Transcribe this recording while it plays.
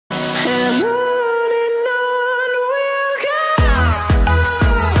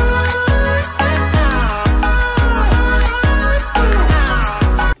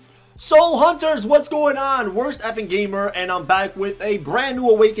Hunters, what's going on? Worst effing gamer, and I'm back with a brand new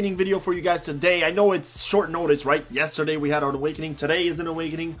awakening video for you guys today. I know it's short notice, right? Yesterday we had our awakening, today is an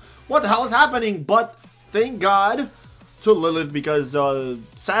awakening. What the hell is happening? But thank God to Lilith, because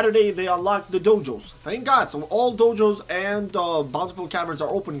Saturday they unlocked the dojos. Thank God. So all dojos and bountiful caverns are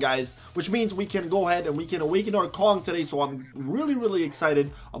open, guys, which means we can go ahead and we can awaken our Kong today. So I'm really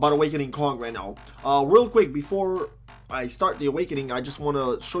excited about awakening Kong right now. Real quick, before I start the awakening, I just want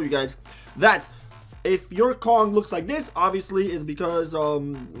to show you guys that if your Kong looks like this, obviously is because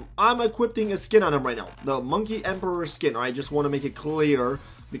I'm equipping a skin on him right now, the Monkey Emperor skin. I just want to make it clear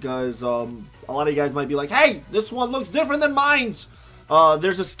because a lot of you guys might be like, hey, this one looks different than mine's.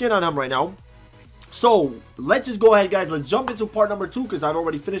 There's a skin on him right now. So let's just go ahead, guys. Let's jump into part number 2 because I've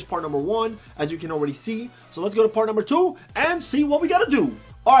already finished part number 1, as you can already see. So let's go to part number 2 and see what we gotta do.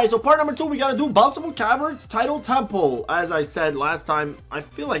 Alright, so part number 2, we gotta do Bountiful Caverns Title Temple. As I said last time, I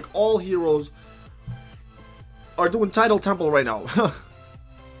feel like all heroes are doing Title Temple right now.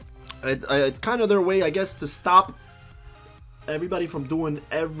 It's kind of their way, I guess, to stop everybody from doing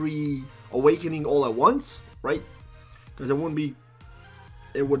every awakening all at once, right? Because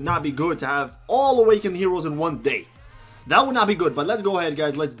it would not be good to have all awakened heroes in one day. That would not be good. But let's go ahead,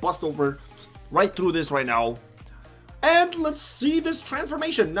 guys. Let's bust over right through this right now. And let's see this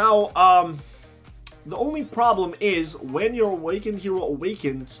transformation. Now, the only problem is when your awakened hero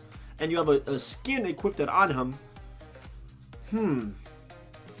awakens and you have a skin equipped on him.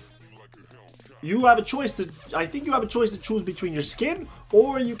 You have a choice to, I think you have a choice to choose between your skin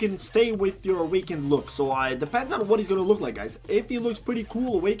or you can stay with your awakened look. So it depends on what he's going to look like, guys. If he looks pretty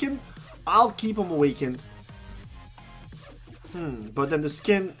cool awakened, I'll keep him awakened. But then the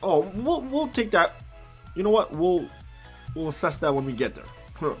skin, we'll take that. You know what? We'll assess that when we get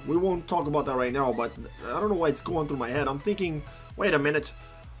there. We won't talk about that right now, but I don't know why it's going through my head. I'm thinking, wait a minute.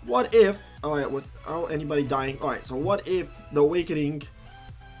 What if, alright, without anybody dying. Alright, so what if the awakening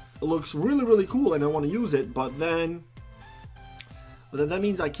looks really cool and I want to use it, but then that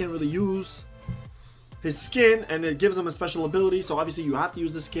means I can't really use his skin and it gives him a special ability. So obviously you have to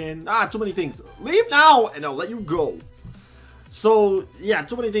use the skin. Too many things. Leave now and I'll let you go. So yeah,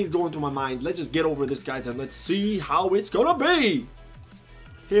 too many things going through my mind. Let's just get over this, guys, and let's see how it's gonna be.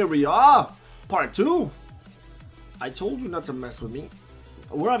 Here we are, part 2. I told you not to mess with me.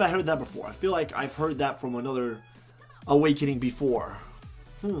 Where have I heard that before? I feel like I've heard that from another awakening before.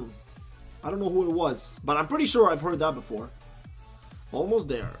 I don't know who it was, but I'm pretty sure I've heard that before. Almost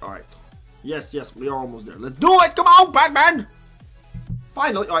there. Alright. Yes, we are almost there. Let's do it! Come on, Batman!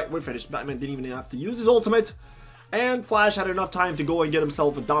 Finally. Alright, we're finished. Batman didn't even have to use his ultimate. And Flash had enough time to go and get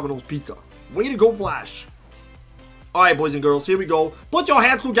himself a Domino's pizza. Way to go, Flash. Alright, boys and girls, here we go. Put your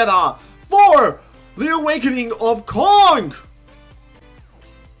hands together for the awakening of Kong!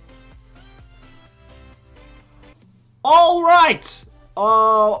 Alright!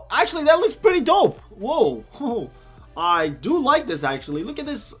 Actually, that looks pretty dope. Whoa. I do like this, actually. Look at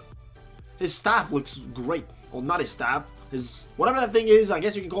this. His staff looks great. Well, not his staff. His, whatever that thing is, I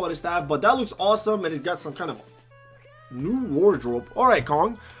guess you can call it a staff. But that looks awesome, and he's got some kind of new wardrobe. Alright,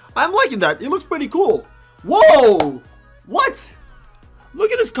 Kong. I'm liking that. It looks pretty cool. Whoa! What?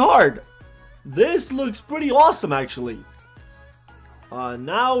 Look at this card. This looks pretty awesome, actually.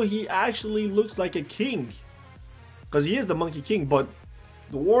 Now he actually looks like a king. Because he is the Monkey King, but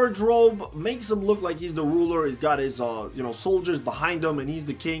the wardrobe makes him look like he's the ruler. He's got his, soldiers behind him, and he's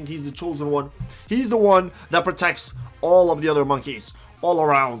the king. He's the chosen one. He's the one that protects all of the other monkeys all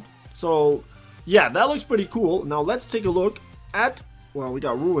around. So, yeah, that looks pretty cool. Now, let's take a look at, well, we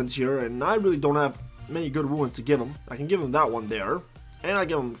got ruins here, and I really don't have many good ruins to give him. I can give him that one there, and I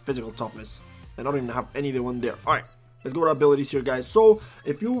give him physical toughness. I don't even have any of the one there. All right, let's go to abilities here, guys. So,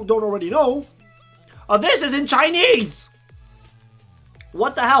 if you don't already know, this is in Chinese!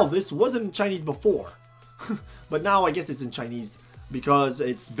 What the hell? This wasn't in Chinese before. But now I guess it's in Chinese because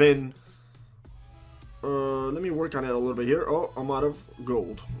it's been... let me work on it a little bit here. Oh, I'm out of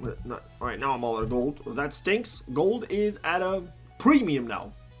gold. Alright, now I'm all out of gold. That stinks. Gold is at a premium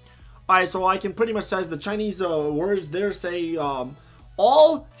now. Alright, so I can pretty much say the Chinese words there say...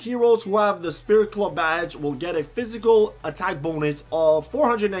 all heroes who have the Spirit Club badge will get a physical attack bonus of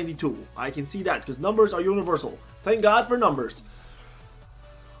 492. I can see that because numbers are universal. Thank God for numbers.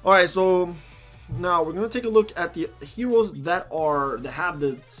 Alright, so now we're going to take a look at the heroes that have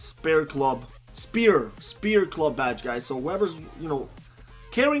the Spirit Club, Spear Club badge, guys. So whoever's,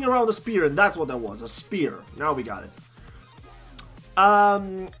 carrying around a spear, and that's what that was, a spear. Now we got it.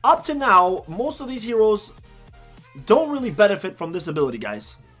 Up to now, most of these heroes don't really benefit from this ability,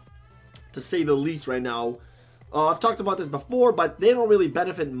 guys. To say the least right now. I've talked about this before, but they don't really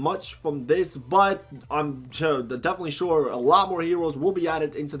benefit much from this, but I'm definitely sure a lot more heroes will be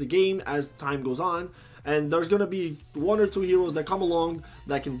added into the game as time goes on, and there's going to be 1 or 2 heroes that come along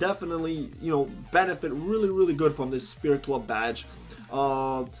that can definitely, you know, benefit really good from this Spirit Club badge.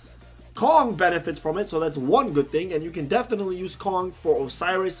 Kong benefits from it, so that's one good thing, and you can definitely use Kong for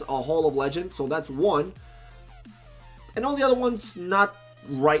Osiris, Hall of Legend, so that's one. And all the other ones, not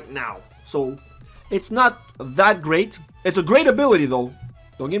right now, so it's not that great. It's a great ability though.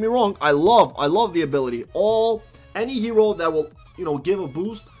 Don't get me wrong. I love the ability. Any hero that will, you know, give a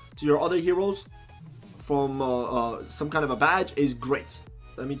boost to your other heroes from some kind of a badge is great.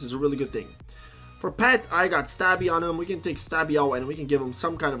 That means it's a really good thing. For pet, I got Stabby on him. We can take Stabby out and we can give him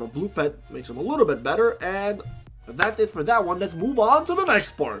some kind of a blue pet. Makes him a little bit better. And that's it for that one. Let's move on to the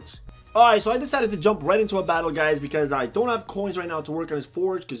next part. Alright, so I decided to jump right into a battle, guys, because I don't have coins right now to work on his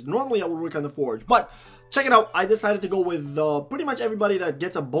forge, because normally I would work on the forge. But check it out, I decided to go with pretty much everybody that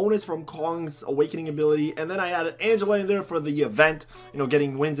gets a bonus from Kong's awakening ability, and then I added Angela in there for the event, you know,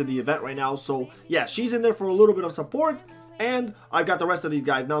 getting wins in the event right now. So yeah, she's in there for a little bit of support, and I've got the rest of these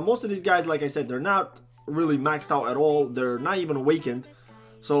guys. Now most of these guys, like I said, they're not really maxed out at all. They're not even awakened,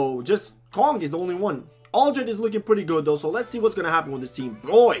 so just Kong is the only one. Aldred is looking pretty good though, so let's see what's gonna happen with this team.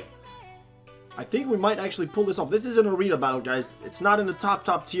 Boy, I think we might actually pull this off. This is an arena battle, guys. It's not in the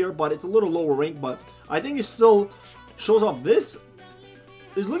top tier, but it's a little lower rank, but I think it still shows off. This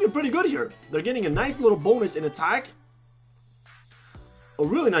is looking pretty good here. They're getting a nice little bonus in attack. A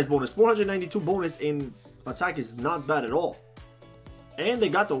really nice bonus. 492 bonus in attack is not bad at all. And they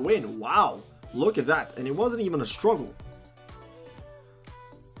got the win. Wow. Look at that. And it wasn't even a struggle.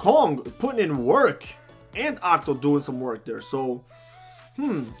 Kong putting in work. And Octo doing some work there. So,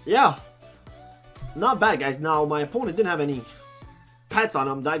 yeah. Not bad, guys. Now, my opponent didn't have any pets on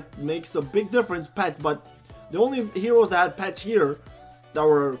him. That makes a big difference, pets. But the only heroes that had pets here that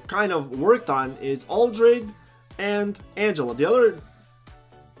were kind of worked on is Aldred and Angela. The other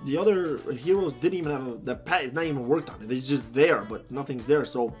heroes didn't even have the pet is not even worked on. It's just there, but nothing's there.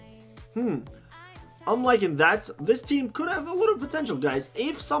 So, I'm liking that. This team could have a little potential, guys.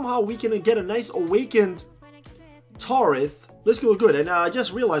 If somehow we can get a nice awakened Tarith, this could look good. And I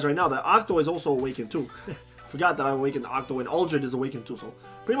just realized right now that Octo is also awakened too. Forgot that I awakened Octo, and Aldred is awakened too. So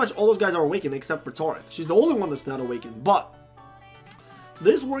pretty much all those guys are awakened except for Tarith. She's the only one that's not awakened. But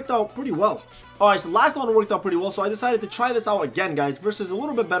this worked out pretty well. Alright, so the last one worked out pretty well. So I decided to try this out again, guys, versus a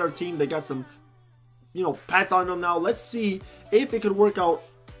little bit better team. They got some, you know, pets on them now. Let's see if it could work out,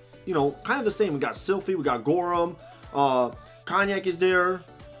 you know, kind of the same. We got Sylphie, we got Gorham, Cognac is there.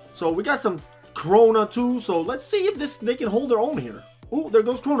 So we got some Krona too, so let's see if they can hold their own here. Oh, there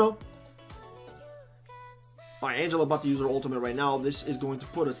goes Krona. Alright, Angela about to use her ultimate right now. This is going to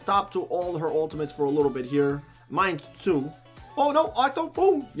put a stop to all her ultimates for a little bit here. Mine too. Oh no, Octo,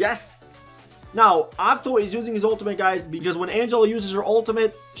 boom, yes. Now, Octo is using his ultimate, guys, because when Angela uses her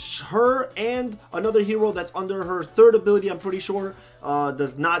ultimate, her and another hero that's under her third ability, I'm pretty sure,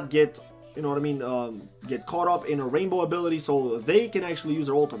 does not get, you know what I mean, get caught up in her rainbow ability, so they can actually use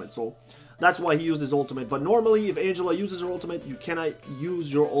their ultimate. So that's why he used his ultimate. But normally, if Angela uses her ultimate, you cannot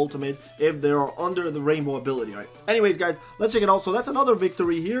use your ultimate if they are under the rainbow ability, right? Anyways, guys, let's check it out. So that's another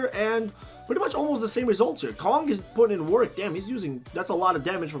victory here, and pretty much almost the same results here. Kong is putting in work. Damn, he's using, that's a lot of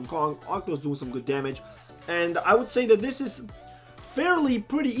damage from Kong. Octo's doing some good damage. And I would say that this is fairly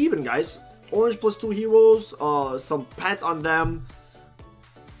pretty even, guys. Orange plus 2 heroes, some pets on them.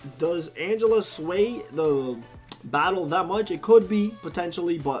 Does Angela sway the battle that much? It could be,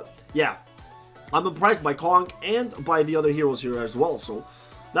 potentially, but yeah. I'm impressed by Kong and by the other heroes here as well. So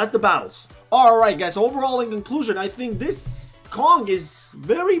that's the battles. Alright, guys, so overall in conclusion, I think this Kong is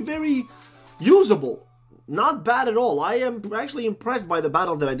very usable. Not bad at all. I am actually impressed by the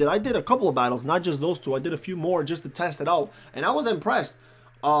battles that I did. I did a couple of battles, not just those two. I did a few more just to test it out, and I was impressed.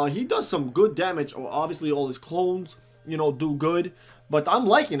 He does some good damage. Obviously, all his clones, you know, do good. But I'm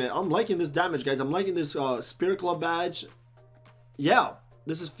liking it. I'm liking this damage, guys. I'm liking this Spirit Club badge. Yeah,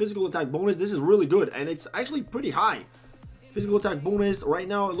 this is physical attack bonus. This is really good, and it's actually pretty high. Physical attack bonus right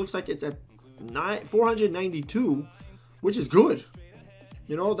now, it looks like it's at 492, which is good.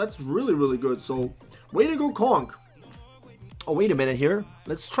 You know, that's really good. So, way to go, Kong. Oh, wait a minute here.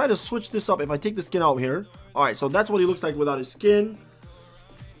 Let's try to switch this up. If I take the skin out here. Alright, so that's what he looks like without his skin.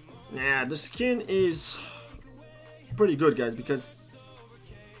 Nah, the skin is pretty good, guys, because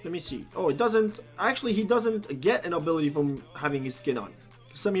let me see. Oh, it doesn't, actually he doesn't get an ability from having his skin on.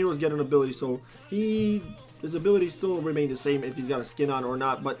 Some heroes get an ability, so his abilities still remain the same if he's got a skin on or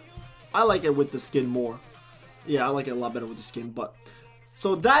not, but I like it with the skin more. Yeah, I like it a lot better with the skin, but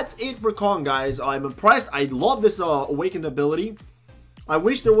So that's it for Kong, guys. I'm impressed. I love this awakened ability. I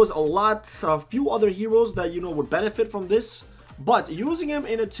wish there was a few other heroes that, you know, would benefit from this. But using him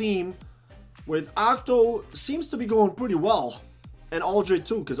in a team with Octo seems to be going pretty well. And Aldred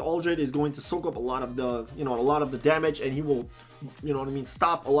too, because Aldred is going to soak up a lot of the, you know, a lot of the damage, and he will, you know what I mean,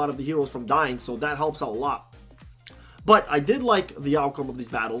 stop a lot of the heroes from dying. So that helps out a lot. But I did like the outcome of these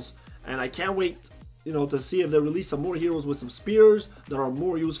battles, and I can't wait, you know, to see if they release some more heroes with some spears that are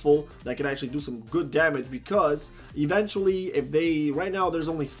more useful, that can actually do some good damage, because eventually, if they, right now there's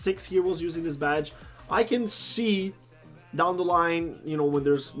only 6 heroes using this badge, I can see down the line, you know, when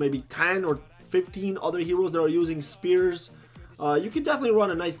there's maybe 10 or 15 other heroes that are using spears, you can definitely run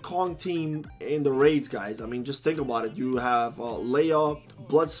a nice Kong team in the raids, guys. I mean, just think about it. You have Leia,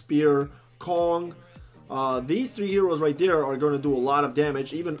 Blood Spear, Kong. These 3 heroes right there are going to do a lot of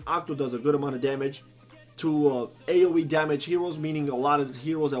damage. Even Octo does a good amount of damage to AoE damage heroes, meaning a lot of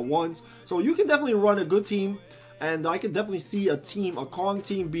heroes at once. So you can definitely run a good team, and I can definitely see a Kong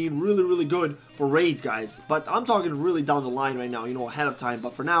team being really, really good for raids, guys. But I'm talking really down the line right now, you know, ahead of time.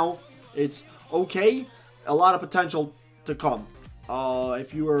 But for now, it's okay. A lot of potential to come.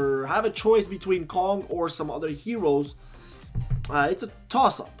 If you have a choice between Kong or some other heroes, it's a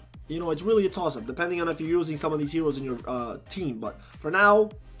toss-up. You know, it's really a toss-up, depending on if you're using some of these heroes in your team. But for now,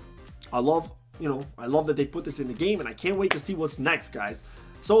 I love that they put this in the game, and I can't wait to see what's next, guys.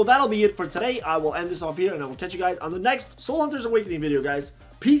 So that'll be it for today. I will end this off here, and I will catch you guys on the next Soul Hunters Awakening video, guys.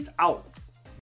 Peace out.